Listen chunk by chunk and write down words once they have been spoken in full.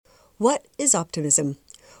What is optimism?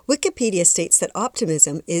 Wikipedia states that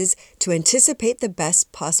optimism is to anticipate the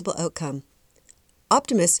best possible outcome.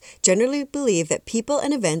 Optimists generally believe that people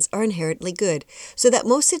and events are inherently good, so that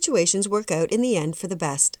most situations work out in the end for the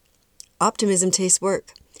best. Optimism takes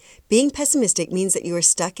work. Being pessimistic means that you are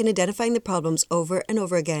stuck in identifying the problems over and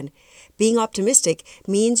over again. Being optimistic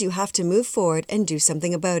means you have to move forward and do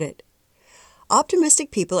something about it.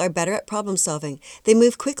 Optimistic people are better at problem solving. They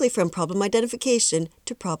move quickly from problem identification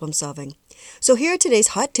to problem solving. So here are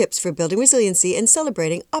today's hot tips for building resiliency and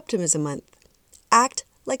celebrating Optimism Month. Act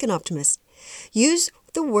like an optimist. Use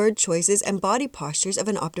the word choices and body postures of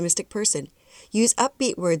an optimistic person. Use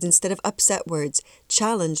upbeat words instead of upset words,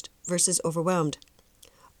 challenged versus overwhelmed.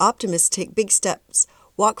 Optimists take big steps,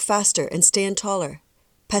 walk faster, and stand taller.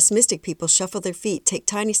 Pessimistic people shuffle their feet, take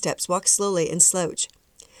tiny steps, walk slowly, and slouch.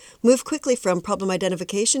 Move quickly from problem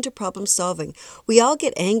identification to problem solving. We all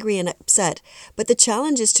get angry and upset, but the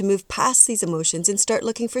challenge is to move past these emotions and start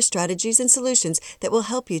looking for strategies and solutions that will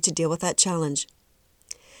help you to deal with that challenge.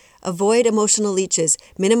 Avoid emotional leeches.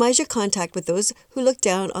 Minimize your contact with those who look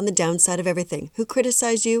down on the downside of everything, who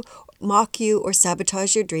criticize you, mock you, or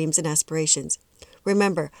sabotage your dreams and aspirations.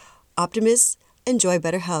 Remember, optimists enjoy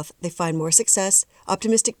better health. They find more success.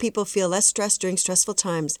 Optimistic people feel less stress during stressful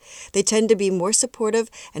times. They tend to be more supportive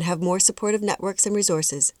and have more supportive networks and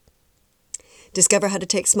resources. Discover how to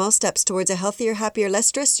take small steps towards a healthier, happier, less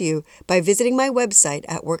stressed you by visiting my website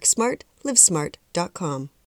at worksmartlivesmart.com.